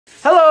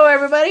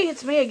everybody,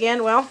 it's me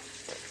again. Well,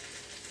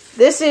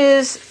 this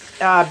is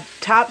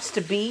tops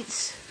to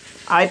beets.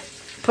 I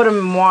put them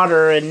in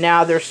water and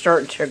now they're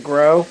starting to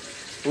grow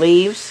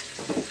leaves.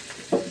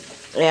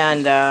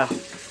 And I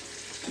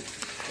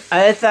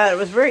thought it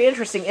was very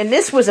interesting. And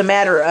this was a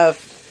matter of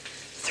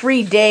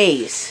 3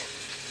 days.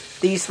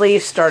 These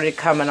leaves started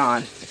coming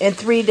on. In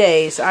 3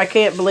 days. I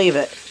can't believe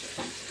it.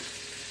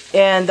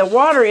 And the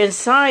water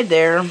inside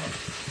there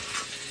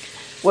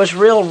was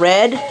real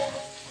red.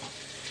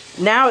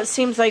 Now it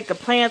seems like the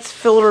plants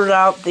filtered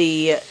out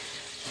the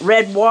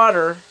red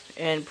water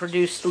and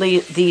produced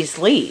these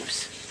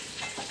leaves.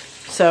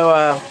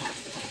 So,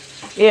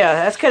 yeah,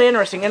 that's kind of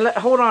interesting. And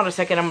hold on a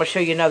second, I'm going to show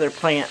you another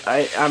plant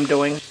I'm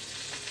doing.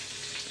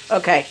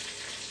 Okay,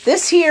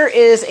 this here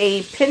is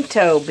a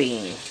pinto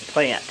bean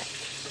plant.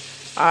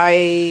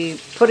 I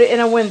put it in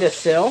a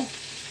windowsill.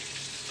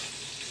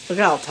 Look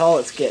how tall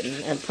it's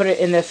getting. And put it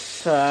in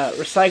this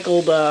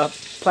recycled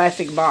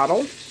plastic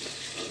bottle.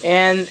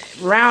 And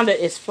around it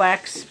is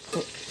flax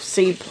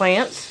seed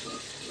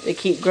plants. They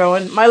keep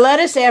growing. My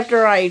lettuce,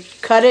 after I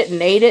cut it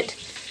and ate it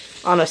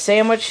on a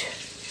sandwich,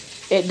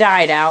 it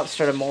died out,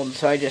 started molding,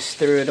 so I just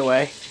threw it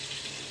away.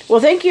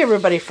 Well, thank you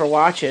everybody for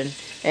watching,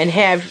 and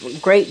have a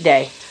great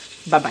day.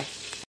 Bye-bye.